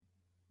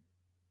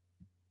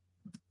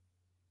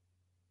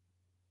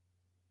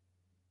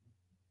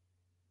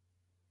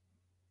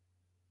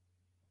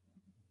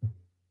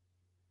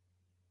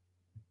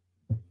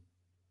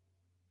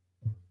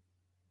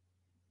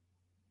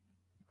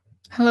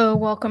Hello,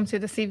 welcome to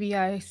the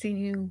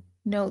CVICU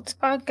Notes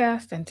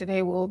podcast, and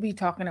today we'll be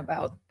talking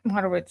about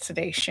moderate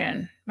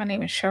sedation. My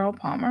name is Cheryl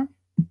Palmer.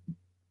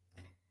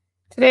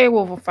 Today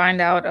we'll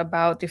find out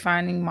about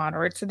defining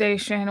moderate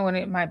sedation, when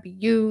it might be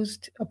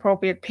used,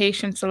 appropriate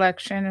patient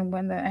selection, and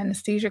when the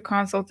anesthesia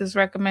consult is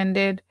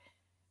recommended,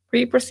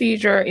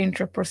 pre-procedure,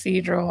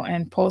 intra-procedural,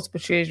 and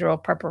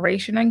post-procedural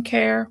preparation and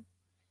care,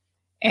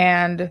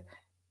 and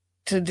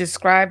to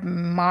describe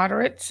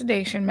moderate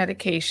sedation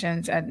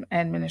medications and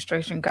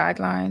administration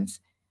guidelines,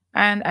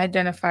 and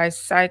identify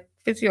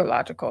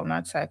physiological,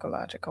 not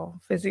psychological,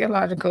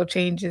 physiological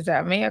changes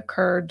that may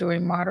occur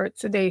during moderate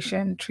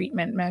sedation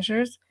treatment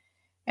measures,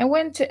 and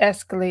when to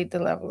escalate the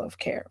level of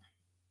care.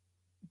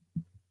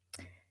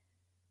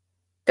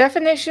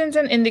 Definitions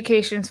and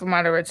indications for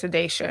moderate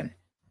sedation.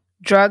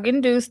 Drug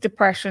induced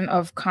depression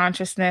of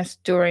consciousness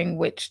during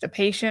which the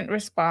patient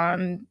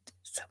responds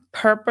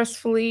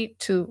purposefully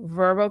to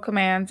verbal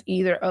commands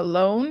either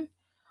alone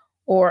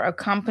or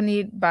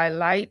accompanied by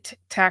light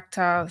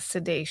tactile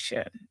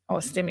sedation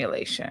or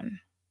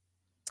stimulation.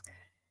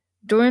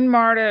 During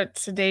moderate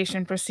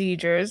sedation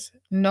procedures,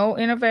 no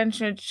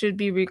intervention should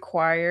be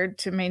required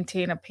to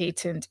maintain a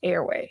patent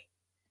airway.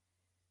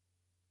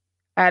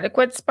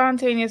 Adequate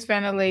spontaneous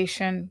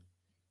ventilation,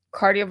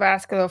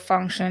 cardiovascular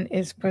function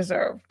is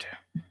preserved.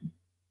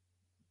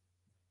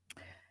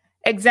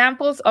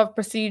 Examples of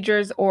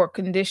procedures or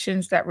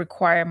conditions that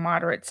require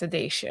moderate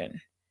sedation: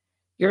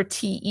 your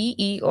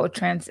TEE or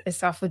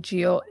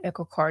transesophageal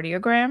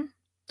echocardiogram,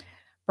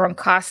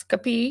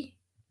 bronchoscopy,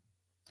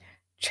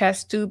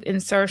 chest tube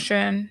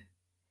insertion,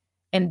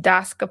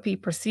 endoscopy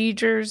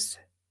procedures,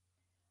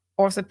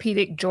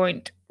 orthopedic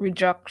joint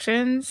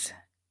reductions,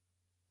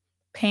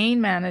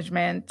 pain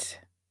management,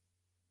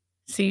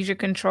 seizure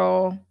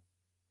control,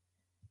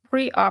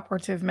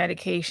 preoperative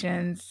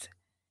medications,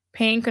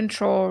 pain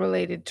control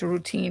related to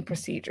routine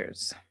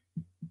procedures.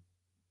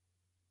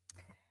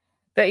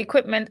 The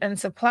equipment and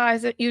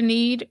supplies that you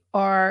need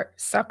are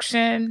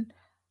suction,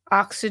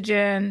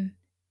 oxygen,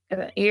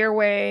 an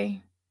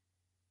airway,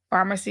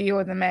 pharmacy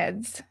or the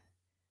meds,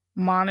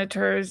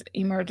 monitors,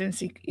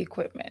 emergency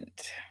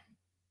equipment.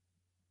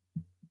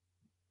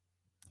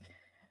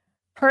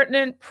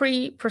 Pertinent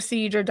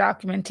pre-procedure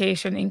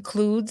documentation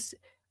includes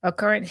a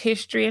current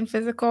history and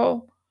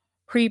physical,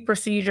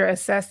 pre-procedure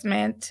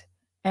assessment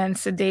and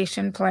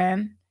sedation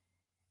plan,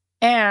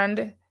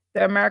 and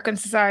the American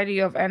Society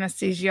of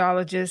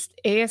Anesthesiologists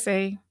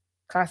ASA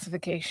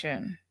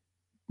classification.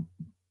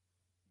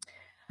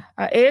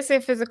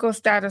 ASA physical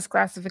status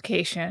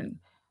classification.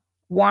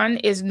 1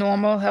 is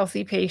normal,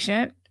 healthy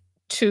patient.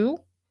 2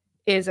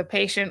 is a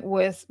patient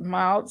with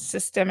mild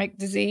systemic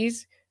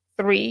disease.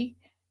 3,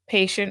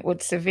 patient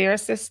with severe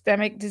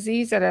systemic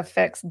disease that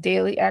affects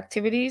daily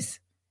activities.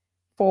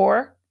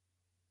 4,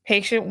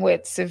 patient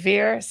with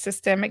severe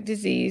systemic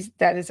disease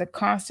that is a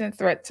constant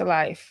threat to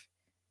life.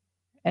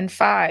 And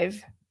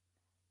 5,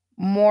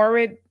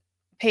 morbid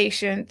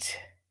patient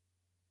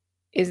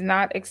is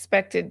not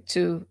expected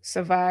to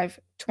survive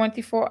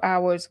 24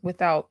 hours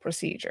without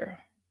procedure.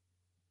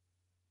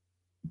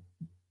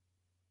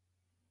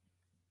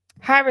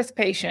 High-risk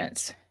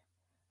patients.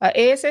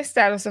 ASA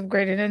status of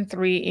greater than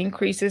 3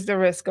 increases the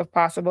risk of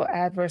possible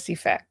adverse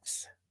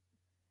effects.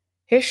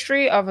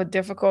 History of a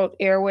difficult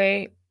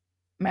airway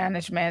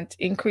management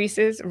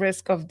increases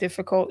risk of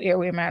difficult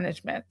airway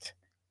management.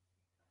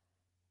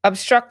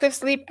 Obstructive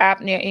sleep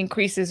apnea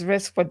increases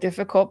risk for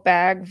difficult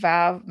bag,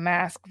 valve,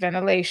 mask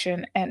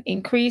ventilation, and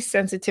increased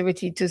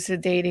sensitivity to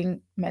sedating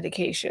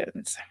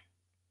medications.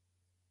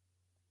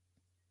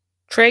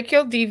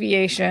 Tracheal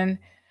deviation,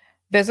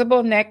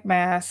 visible neck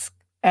mask,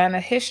 and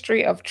a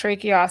history of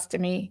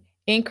tracheostomy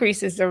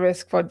increases the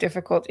risk for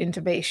difficult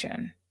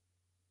intubation.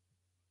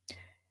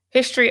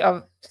 History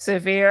of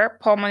severe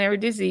pulmonary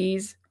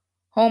disease,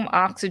 home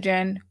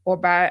oxygen, or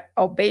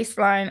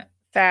baseline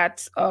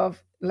fats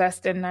of less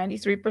than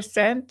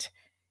 93%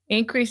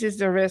 increases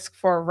the risk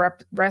for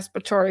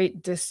respiratory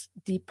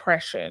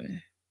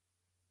depression.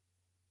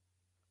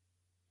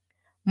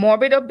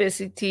 Morbid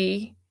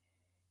obesity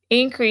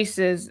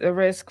increases the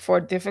risk for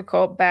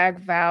difficult bag,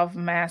 valve,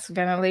 mask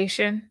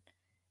ventilation,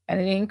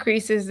 and it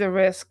increases the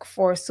risk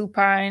for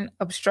supine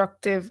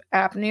obstructive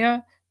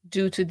apnea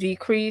due to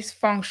decreased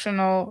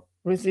functional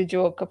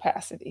residual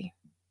capacity.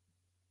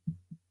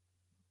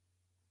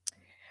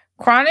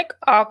 Chronic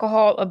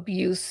alcohol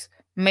abuse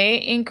may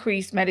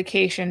increase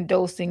medication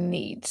dosing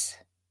needs.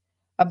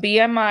 A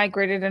BMI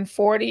greater than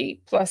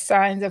 40 plus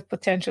signs of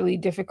potentially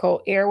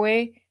difficult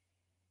airway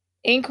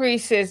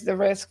increases the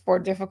risk for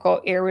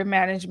difficult airway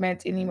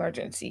management in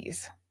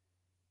emergencies.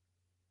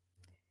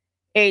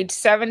 Age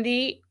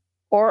 70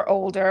 or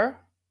older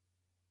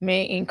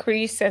may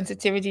increase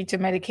sensitivity to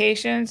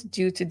medications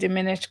due to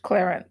diminished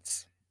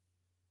clearance.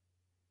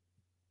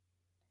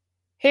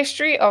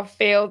 History of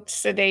failed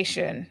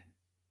sedation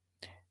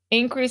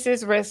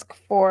increases risk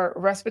for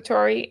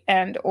respiratory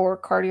and or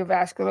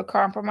cardiovascular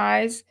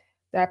compromise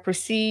that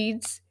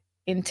precedes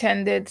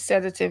intended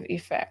sedative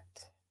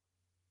effect.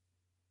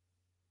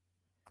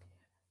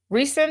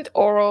 Recent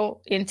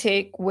oral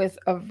intake with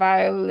a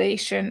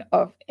violation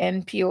of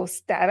NPO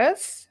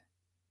status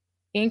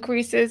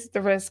increases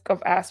the risk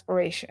of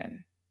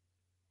aspiration.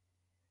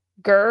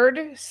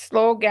 GERD,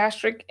 slow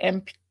gastric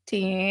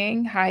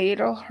emptying,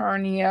 hiatal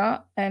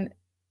hernia, and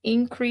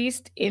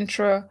increased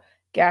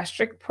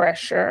intragastric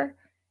pressure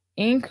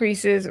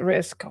increases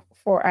risk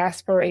for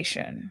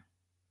aspiration.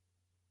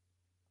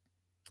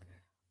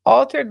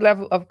 Altered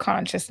level of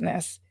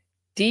consciousness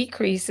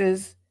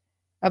decreases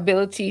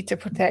ability to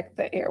protect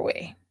the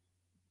airway.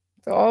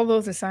 So all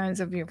those are signs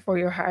of for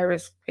your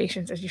high-risk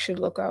patients that you should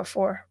look out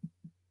for.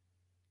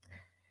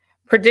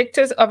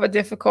 Predictors of a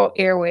difficult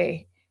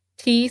airway: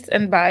 teeth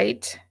and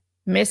bite,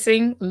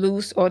 missing,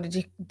 loose, or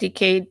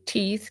decayed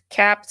teeth,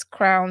 caps,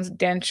 crowns,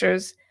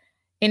 dentures,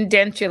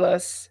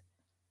 edentulous,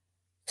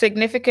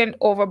 significant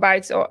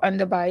overbites or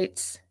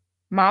underbites,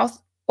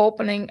 mouth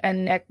opening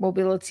and neck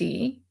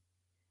mobility,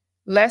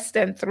 less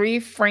than 3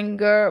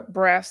 finger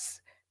breaths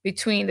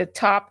between the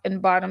top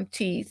and bottom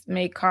teeth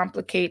may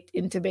complicate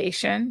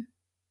intubation.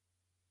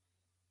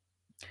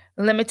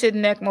 Limited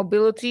neck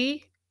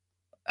mobility,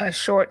 a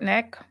short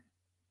neck.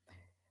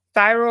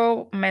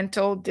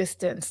 Thyromental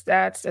distance,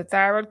 that's the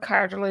thyroid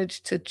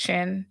cartilage to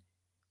chin,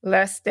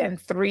 less than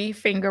 3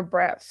 finger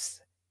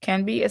breaths,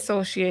 can be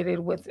associated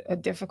with a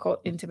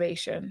difficult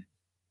intubation.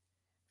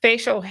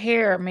 Facial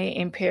hair may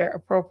impair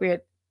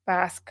appropriate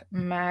mask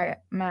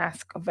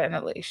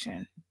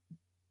ventilation.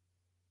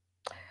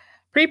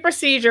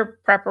 Pre-procedure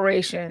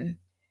preparation.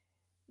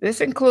 This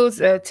includes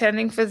the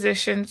attending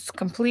physician's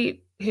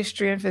complete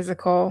history and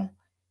physical,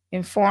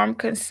 informed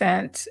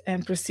consent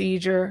and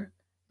procedure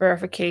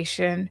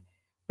verification,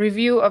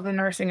 review of the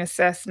nursing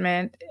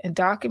assessment, and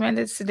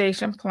documented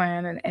sedation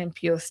plan and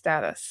NPO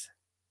status.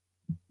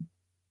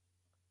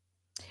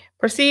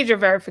 Procedure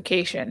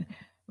verification.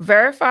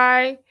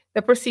 Verify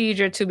the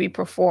procedure to be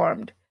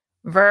performed.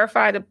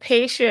 Verify the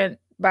patient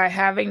by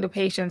having the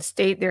patient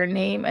state their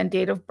name and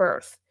date of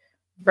birth.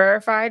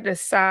 Verify the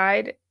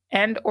side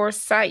and or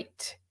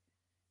site.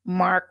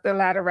 Mark the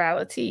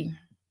laterality.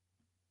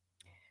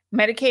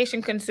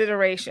 Medication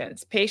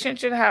considerations. Patient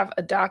should have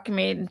a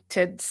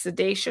documented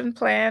sedation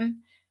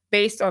plan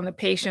based on the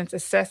patient's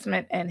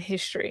assessment and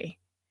history.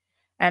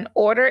 An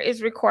order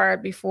is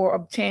required before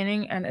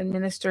obtaining and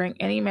administering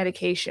any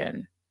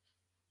medication.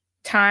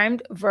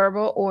 Timed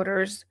verbal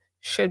orders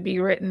should be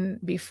written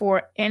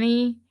before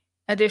any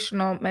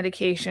additional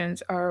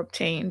medications are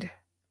obtained.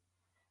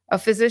 A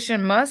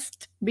physician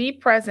must be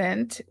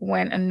present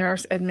when a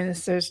nurse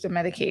administers the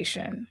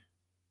medication.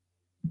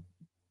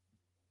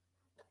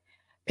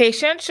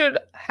 Patients should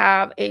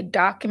have a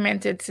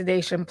documented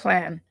sedation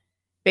plan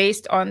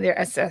based on their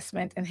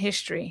assessment and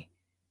history.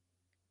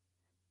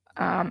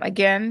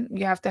 Again,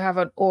 you have to have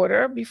an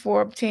order before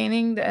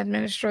obtaining the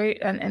administering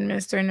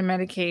the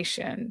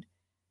medication.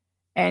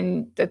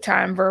 And the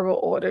time verbal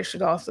order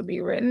should also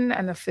be written,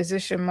 and the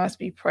physician must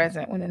be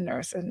present when the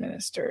nurse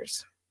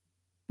administers.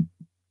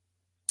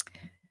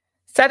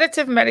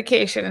 Sedative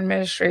medication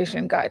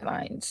administration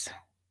guidelines.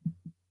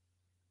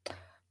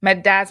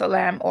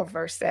 Midazolam or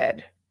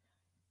Versed.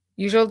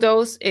 Usual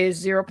dose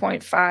is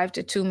 0.5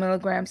 to 2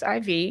 milligrams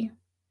IV.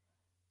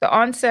 The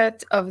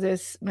onset of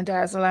this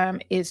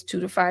midazolam is 2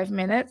 to 5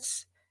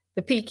 minutes.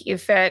 The peak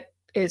effect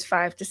is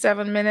 5 to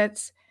 7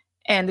 minutes,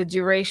 and the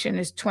duration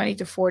is 20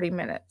 to 40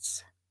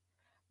 minutes.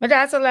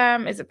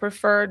 Midazolam is a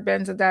preferred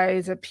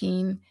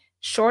benzodiazepine,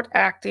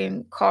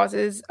 short-acting,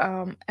 causes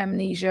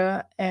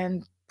amnesia,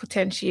 and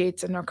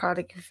potentiates a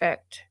narcotic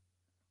effect.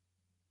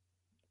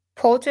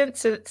 Potent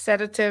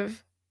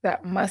sedative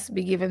that must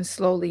be given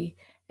slowly,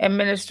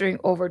 administering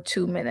over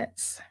 2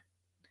 minutes,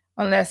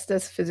 unless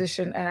the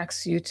physician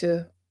asks you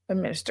to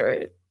administer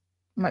it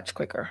much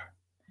quicker.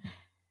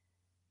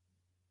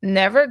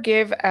 Never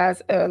give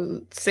as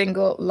a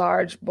single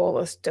large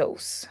bolus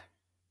dose.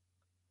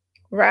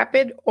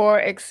 Rapid or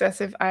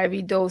excessive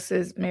IV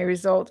doses may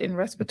result in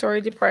respiratory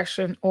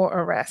depression or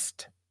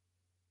arrest.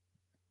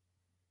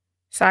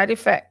 Side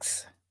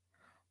effects: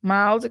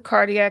 mild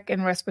cardiac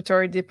and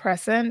respiratory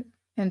depressant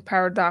and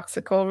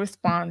paradoxical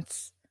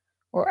response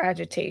or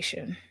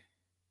agitation.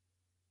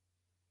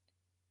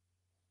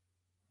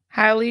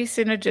 Highly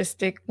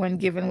synergistic when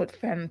given with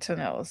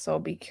fentanyl, so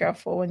be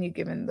careful when you're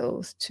giving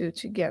those two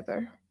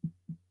together.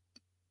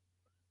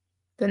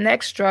 The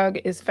next drug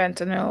is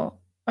fentanyl,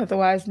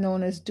 otherwise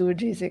known as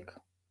Duragesic.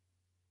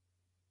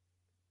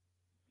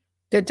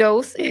 The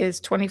dose is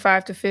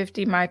 25 to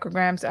 50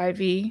 micrograms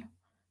IV.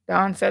 The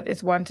onset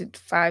is 1 to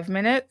 5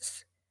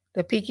 minutes.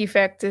 The peak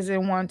effect is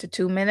in 1 to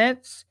 2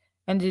 minutes,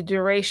 and the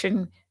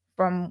duration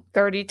from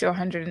 30 to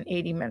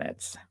 180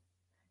 minutes.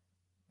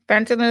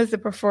 Fentanyl is the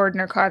preferred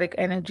narcotic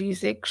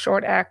analgesic,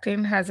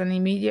 short-acting, has an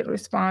immediate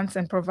response,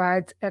 and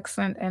provides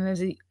excellent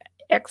analgesia.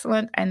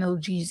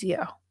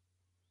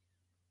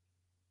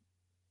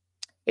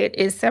 It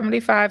is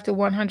 75 to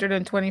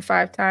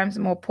 125 times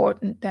more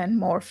potent than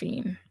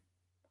morphine.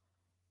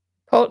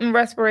 Potent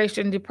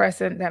respiration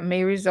depressant that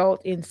may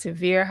result in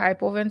severe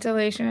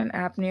hypoventilation and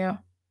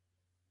apnea.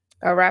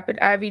 A rapid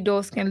IV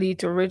dose can lead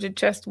to rigid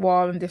chest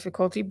wall and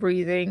difficulty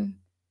breathing.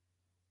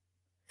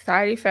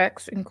 Side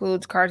effects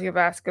includes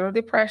cardiovascular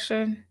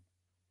depression,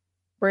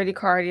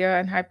 bradycardia,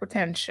 and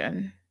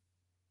hypertension.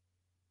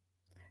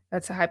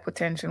 That's a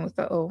hypotension with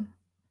the O.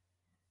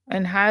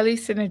 And highly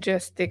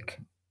synergistic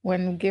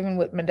when given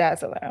with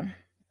midazolam.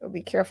 So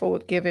be careful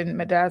with giving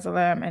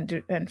midazolam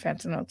and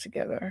fentanyl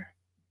together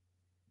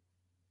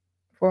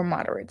for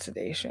moderate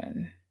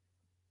sedation.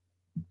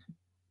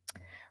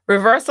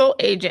 Reversal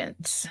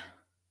agents.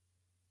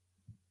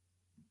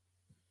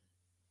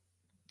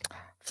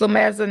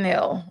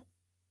 Flumazenil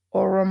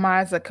or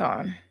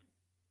romazicon.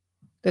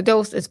 The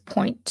dose is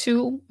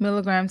 0.2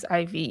 milligrams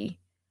IV.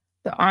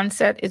 The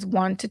onset is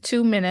 1 to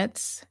 2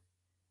 minutes.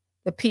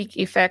 The peak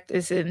effect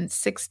is in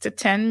 6 to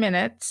 10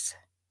 minutes.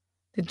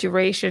 The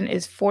duration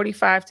is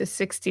 45 to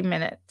 60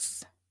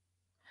 minutes.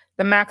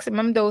 The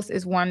maximum dose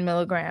is 1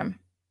 milligram.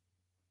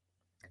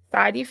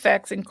 Side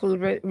effects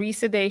include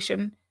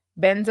resedation,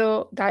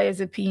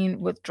 benzodiazepine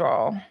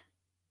withdrawal.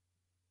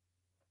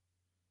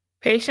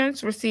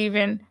 Patients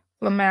receiving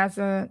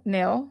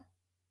flumazenil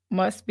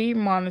must be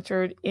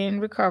monitored in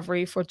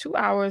recovery for 2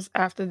 hours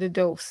after the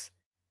dose,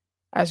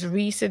 as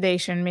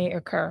resedation may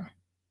occur.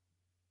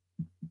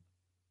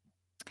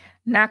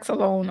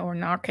 Naxalone or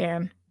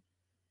Narcan.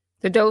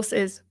 The dose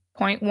is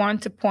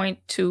 0.1 to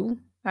 0.2.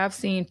 I've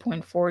seen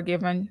 0.4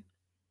 given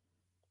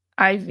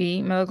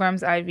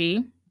milligrams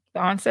IV. The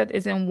onset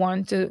is in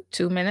 1 to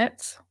 2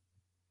 minutes.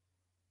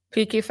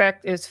 Peak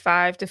effect is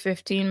 5 to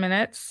 15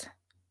 minutes.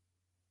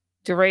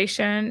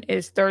 Duration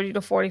is 30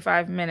 to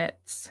 45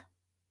 minutes.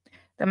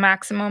 The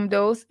maximum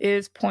dose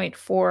is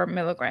 0.4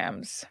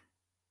 milligrams.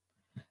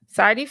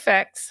 Side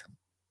effects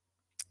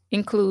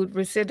include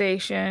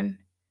resedation,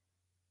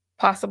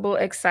 possible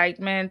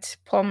excitement,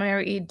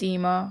 pulmonary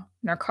edema,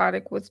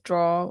 narcotic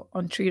withdrawal,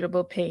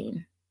 untreatable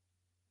pain.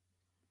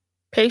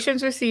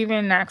 Patients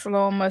receiving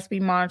naxalone must be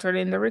monitored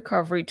in the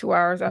recovery 2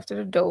 hours after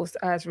the dose,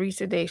 as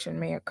resedation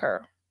may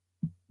occur.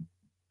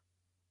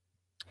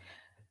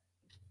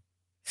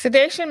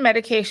 Sedation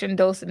medication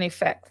dose and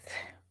effects.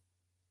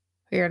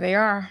 Here they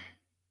are.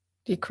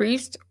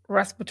 Decreased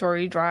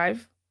respiratory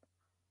drive,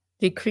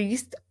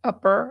 decreased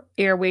upper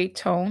airway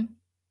tone,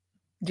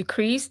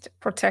 decreased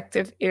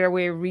protective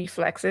airway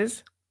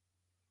reflexes.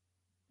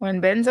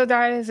 When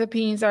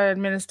benzodiazepines are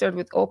administered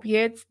with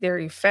opiates, their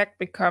effect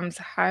becomes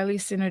highly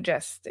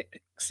synergistic.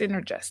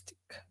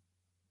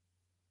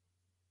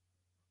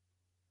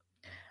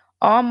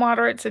 All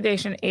moderate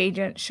sedation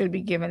agents should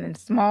be given in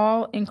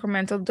small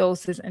incremental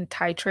doses and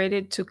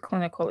titrated to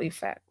clinical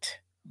effect.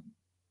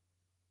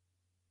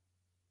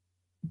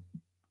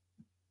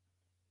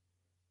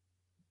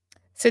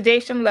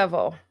 Sedation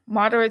level,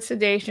 moderate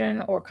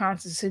sedation or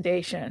constant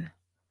sedation.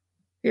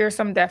 Here are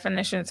some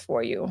definitions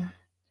for you.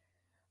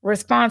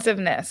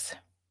 Responsiveness,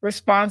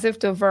 responsive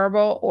to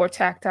verbal or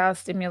tactile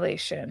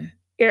stimulation.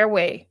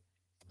 Airway,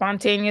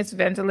 spontaneous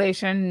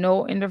ventilation,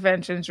 no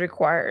interventions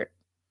required.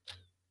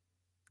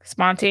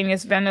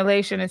 Spontaneous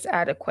ventilation is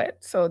adequate.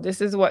 So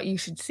this is what you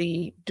should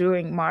see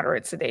during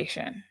moderate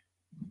sedation.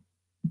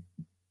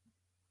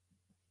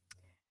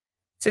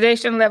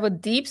 Sedation level,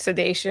 deep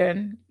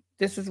sedation.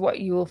 This is what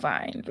you will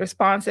find.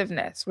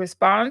 Responsiveness,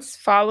 response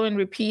following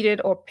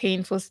repeated or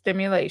painful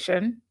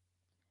stimulation.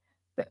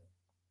 The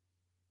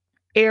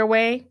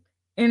airway,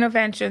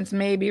 interventions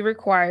may be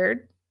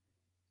required.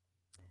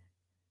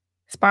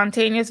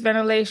 Spontaneous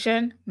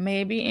ventilation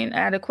may be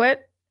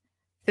inadequate.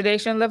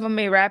 Sedation level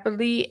may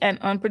rapidly and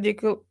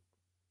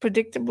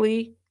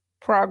unpredictably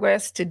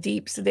progress to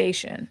deep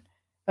sedation.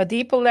 A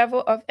deeper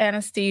level of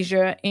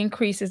anesthesia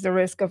increases the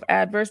risk of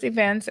adverse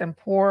events and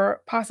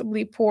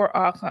possibly poor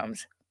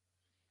outcomes.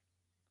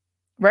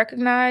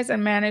 Recognize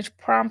and manage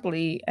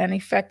promptly and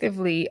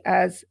effectively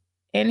as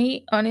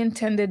any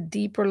unintended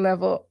deeper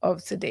level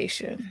of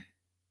sedation.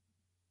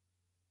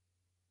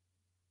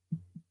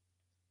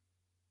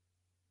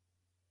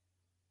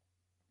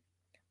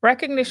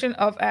 Recognition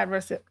of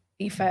adverse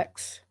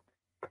effects.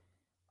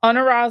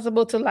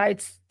 Unarousable to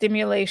light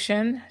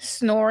stimulation,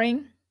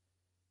 snoring,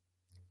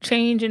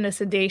 change in the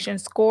sedation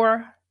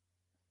score,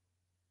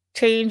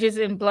 changes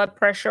in blood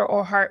pressure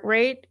or heart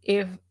rate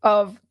if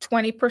of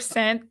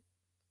 20%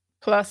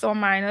 plus or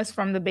minus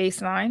from the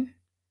baseline,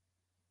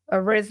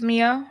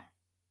 arrhythmia,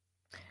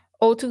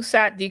 O2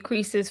 sat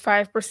decreases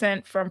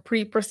 5% from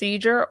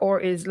pre-procedure or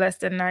is less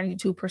than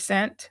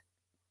 92%,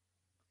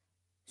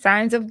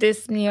 signs of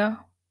dyspnea,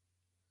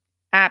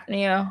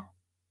 apnea,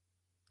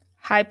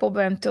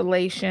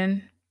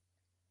 hypoventilation,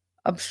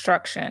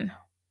 obstruction,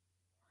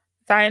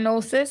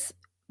 cyanosis,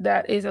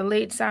 that is a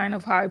late sign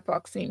of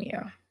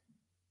hypoxemia.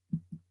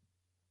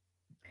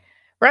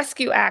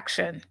 Rescue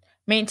action.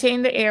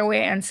 Maintain the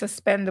airway and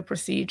suspend the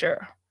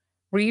procedure.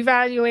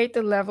 Reevaluate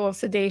the level of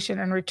sedation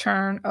and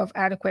return of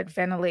adequate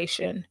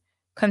ventilation.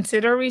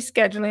 Consider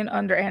rescheduling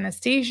under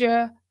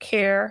anesthesia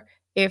care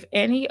if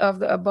any of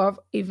the above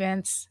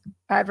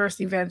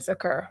adverse events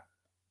occur.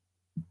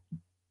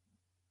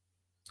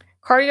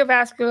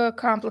 Cardiovascular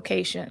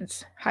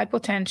complications,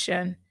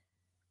 hypotension,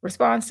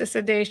 response to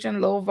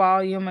sedation, low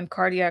volume, and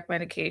cardiac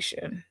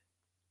medication.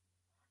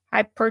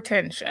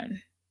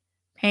 Hypertension,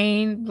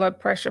 pain, blood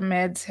pressure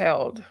meds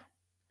held.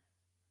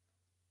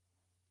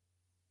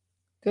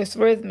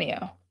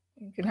 Dysrhythmia.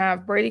 You can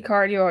have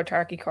bradycardia or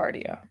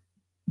tachycardia.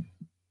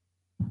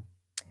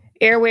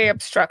 Airway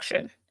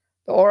obstruction.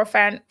 The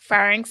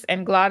oropharynx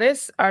and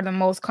glottis are the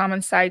most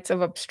common sites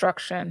of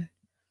obstruction.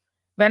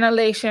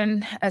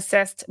 Ventilation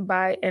assessed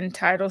by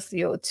end-tidal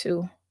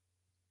CO2.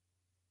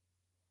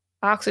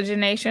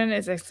 Oxygenation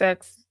is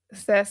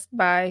assessed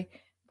by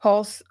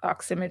pulse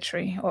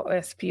oximetry or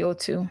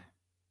SpO2.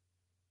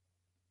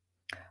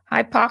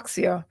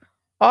 Hypoxia,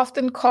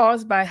 often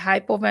caused by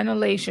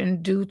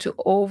hypoventilation due to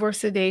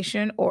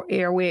oversedation or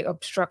airway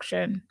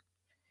obstruction.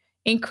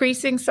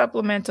 Increasing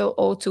supplemental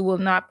O2 will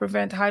not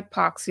prevent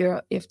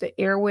hypoxia if the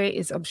airway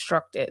is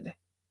obstructed.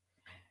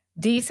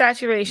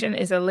 Desaturation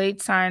is a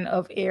late sign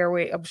of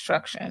airway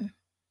obstruction.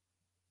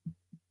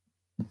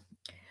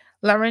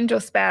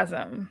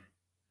 Laryngospasm.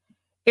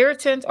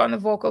 Irritant on the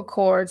vocal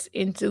cords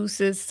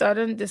induces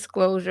sudden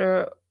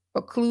disclosure,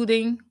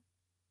 occluding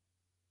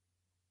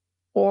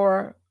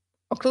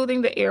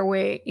the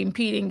airway,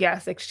 impeding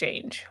gas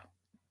exchange.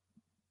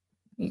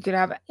 You could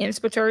have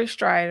inspiratory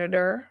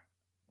stridor.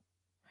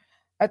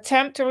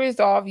 Attempt to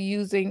resolve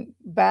using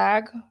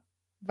bag,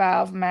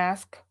 valve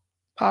mask,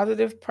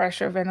 positive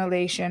pressure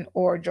ventilation,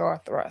 or jaw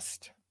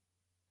thrust.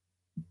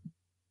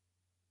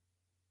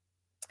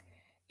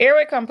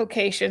 Airway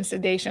complication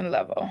sedation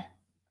level.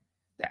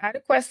 The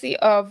adequacy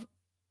of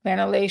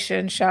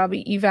ventilation shall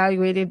be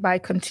evaluated by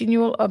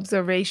continual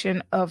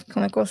observation of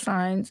clinical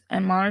signs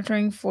and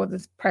monitoring for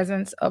the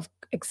presence of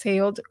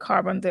exhaled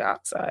carbon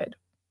dioxide.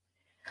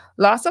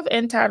 Loss of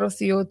end-tidal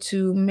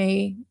CO2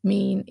 may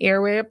mean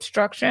airway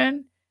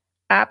obstruction,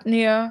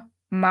 apnea,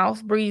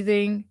 mouth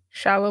breathing,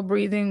 shallow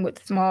breathing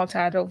with small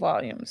tidal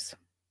volumes.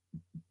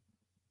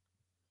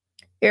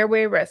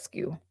 Airway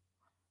rescue.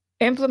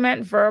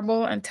 Implement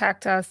verbal and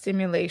tactile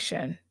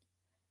stimulation.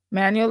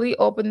 Manually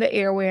open the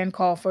airway and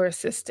call for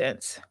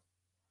assistance.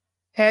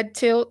 Head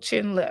tilt,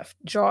 chin lift,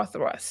 jaw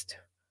thrust.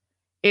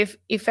 If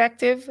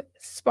effective,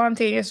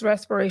 spontaneous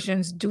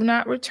respirations do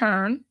not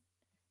return,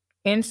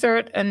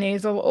 insert a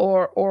nasal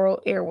or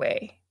oral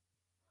airway.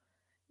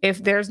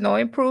 If there's no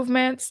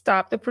improvement,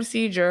 stop the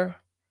procedure.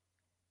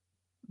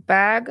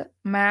 Bag,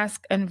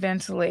 mask, and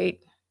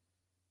ventilate.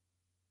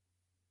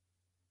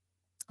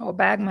 Or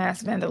bag,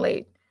 mask,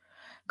 ventilate.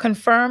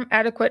 Confirm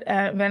adequate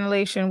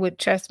ventilation with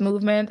chest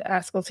movement,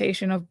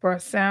 auscultation of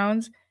breath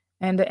sounds,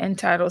 and the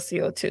end-tidal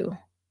CO2.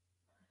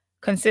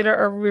 Consider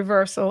a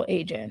reversal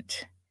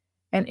agent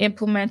and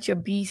implement your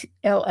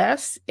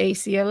BLS,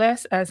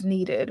 ACLS as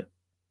needed.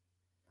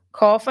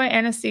 Call for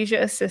anesthesia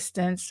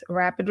assistance,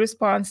 rapid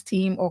response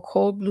team, or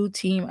cold blue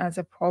team as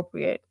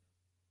appropriate.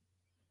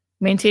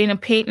 Maintain a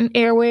patent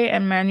airway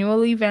and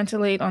manually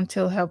ventilate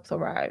until help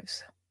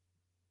arrives.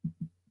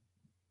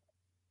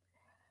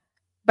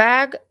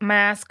 Bag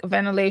mask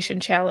ventilation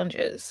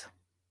challenges.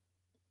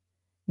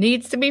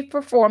 Needs to be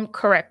performed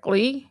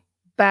correctly.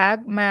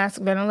 Bag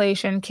mask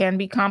ventilation can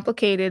be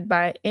complicated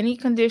by any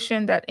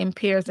condition that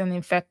impairs an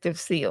effective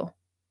seal.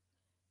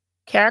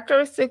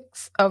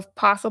 Characteristics of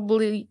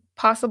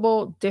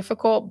possible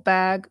difficult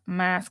bag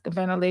mask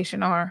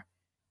ventilation are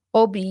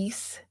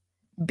obese,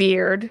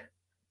 beard,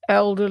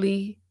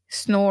 elderly,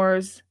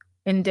 snores,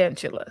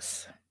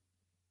 edentulous.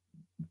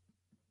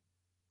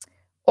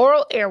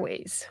 Oral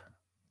airways.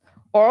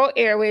 Oral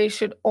airways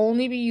should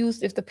only be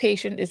used if the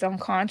patient is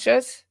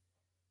unconscious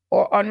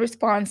or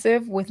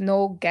unresponsive with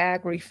no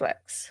gag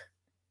reflex.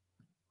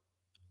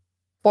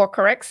 For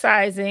correct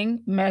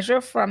sizing, measure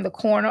from the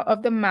corner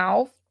of the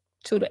mouth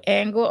to the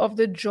angle of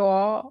the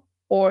jaw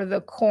or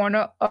the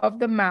corner of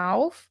the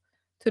mouth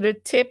to the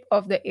tip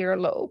of the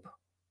earlobe.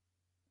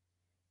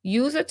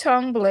 Use a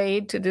tongue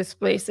blade to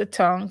displace the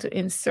tongue to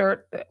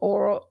insert the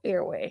oral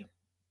airway.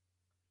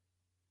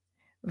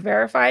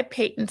 Verify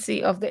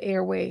patency of the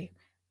airway.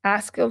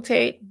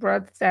 Auscultate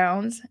breath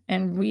sounds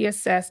and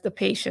reassess the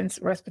patient's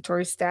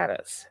respiratory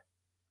status.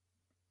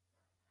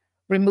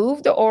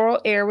 Remove the oral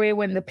airway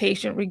when the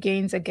patient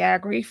regains a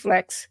gag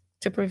reflex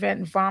to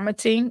prevent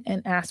vomiting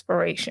and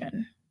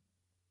aspiration.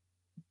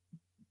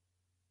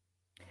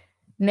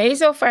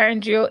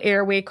 Nasopharyngeal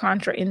airway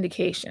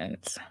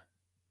contraindications.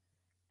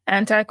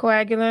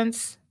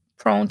 Anticoagulants,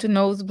 prone to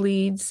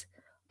nosebleeds,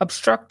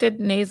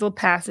 obstructed nasal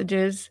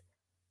passages,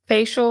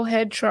 facial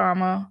head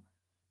trauma,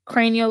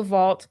 cranial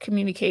vault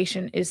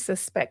communication is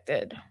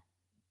suspected.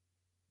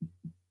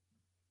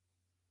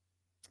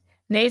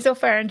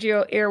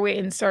 Nasopharyngeal airway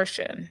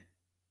insertion.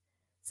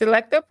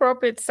 Select the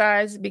appropriate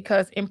size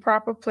because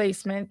improper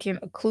placement can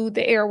occlude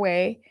the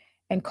airway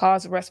and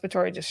cause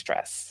respiratory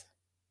distress.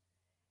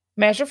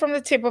 Measure from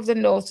the tip of the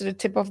nose to the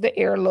tip of the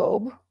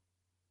earlobe.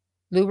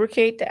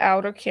 Lubricate the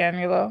outer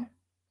cannula.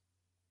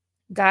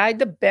 Guide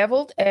the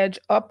beveled edge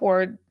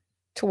upward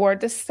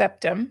toward the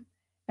septum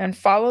and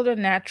follow the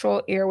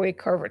natural airway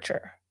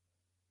curvature.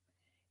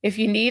 If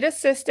you need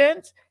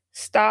assistance,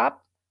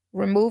 stop,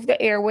 remove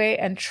the airway,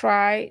 and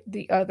try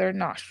the other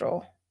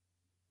nostril.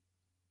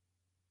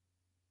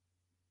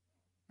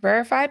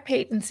 Verify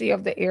patency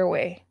of the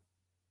airway.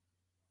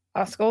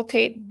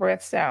 auscultate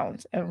breath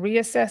sounds, and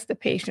reassess the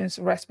patient's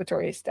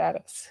respiratory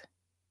status.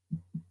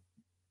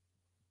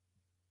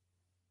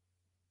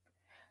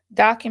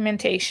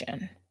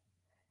 Documentation.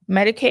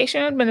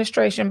 Medication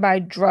administration by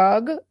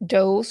drug,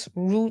 dose,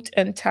 route,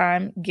 and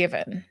time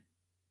given.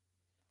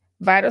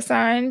 Vital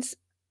signs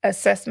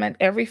assessment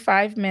every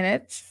 5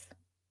 minutes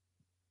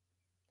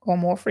or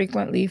more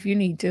frequently if you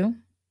need to.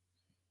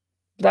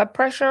 Blood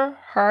pressure,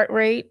 heart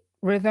rate,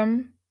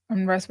 rhythm,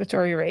 and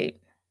respiratory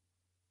rate.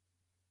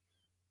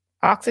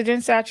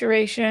 Oxygen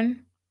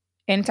saturation,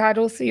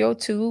 end-tidal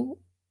CO2,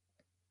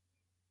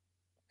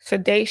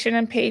 sedation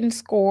and pain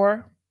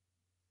score,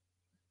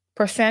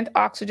 percent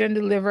oxygen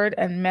delivered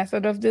and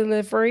method of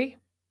delivery,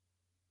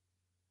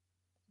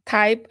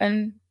 type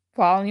and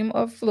volume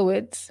of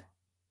fluids,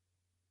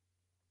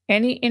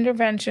 any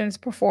interventions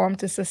performed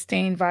to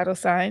sustain vital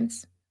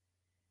signs,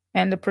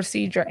 and the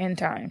procedure end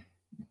time.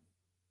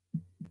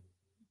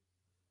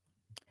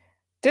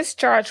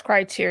 Discharge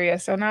criteria.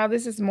 So now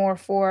this is more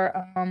for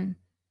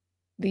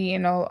the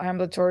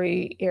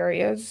ambulatory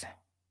areas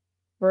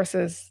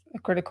versus a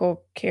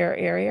critical care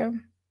area.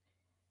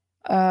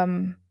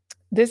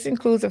 This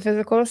includes a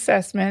physical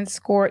assessment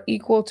score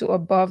equal to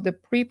above the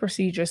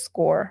pre-procedure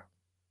score.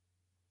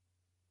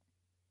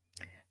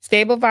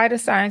 Stable vital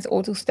signs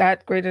O2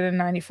 stat greater than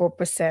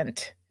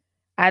 94%.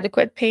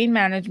 Adequate pain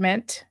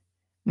management.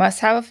 Must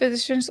have a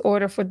physician's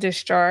order for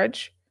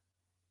discharge.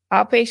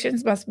 All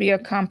patients must be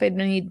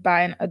accompanied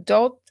by an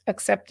adult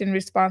accepting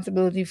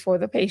responsibility for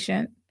the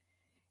patient.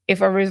 If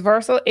a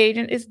reversal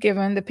agent is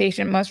given, the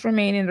patient must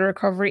remain in the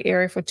recovery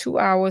area for 2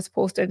 hours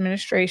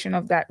post-administration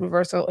of that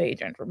reversal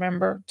agent.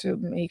 Remember to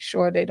make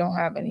sure they don't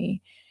have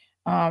any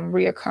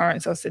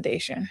reoccurrence of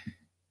sedation.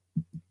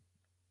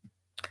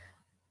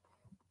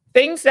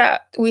 Things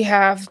that we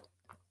have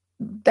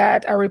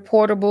that are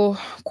reportable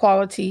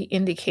quality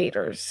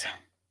indicators: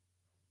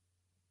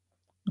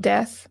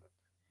 death,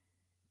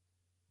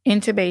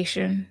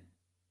 intubation,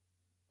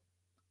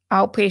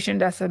 outpatient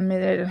that's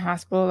admitted and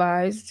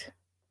hospitalized,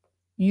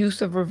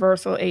 use of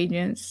reversal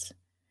agents,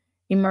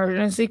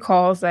 emergency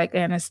calls like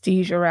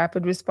anesthesia,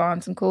 rapid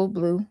response, and cold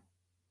blue,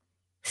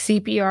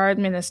 CPR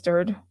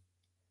administered,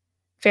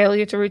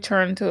 failure to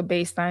return to a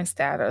baseline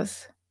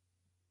status,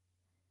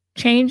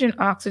 change in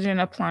oxygen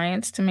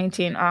appliance to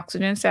maintain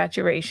oxygen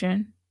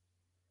saturation,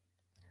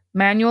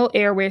 manual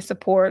airway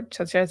support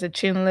such as a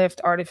chin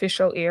lift,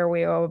 artificial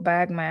airway, or a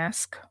bag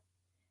mask,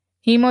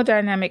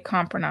 hemodynamic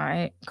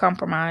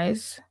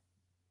compromise.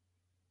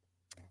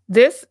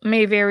 This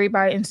may vary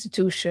by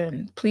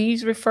institution.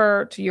 Please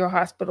refer to your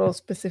hospital's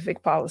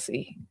specific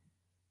policy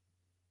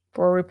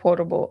for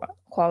reportable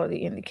quality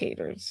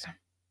indicators.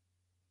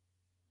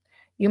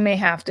 You may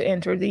have to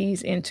enter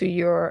these into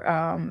your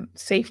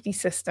safety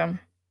system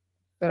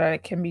so that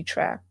it can be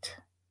tracked.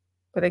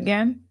 But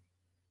again,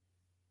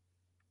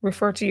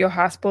 refer to your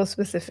hospital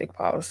specific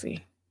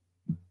policy.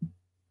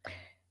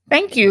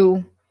 Thank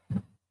you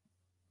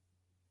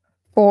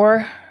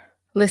for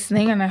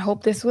listening, and I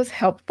hope this was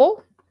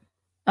helpful.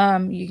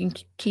 You can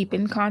keep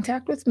in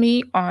contact with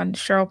me on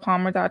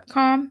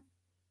CherylPalmer.com,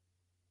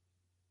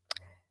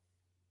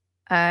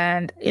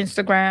 and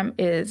Instagram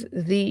is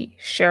the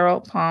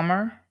Cheryl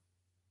Palmer.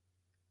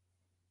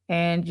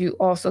 And you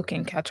also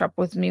can catch up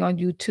with me on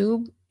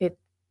YouTube. It's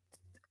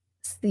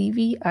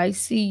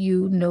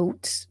CVICU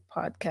Notes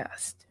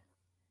Podcast.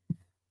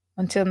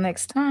 Until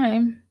next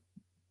time.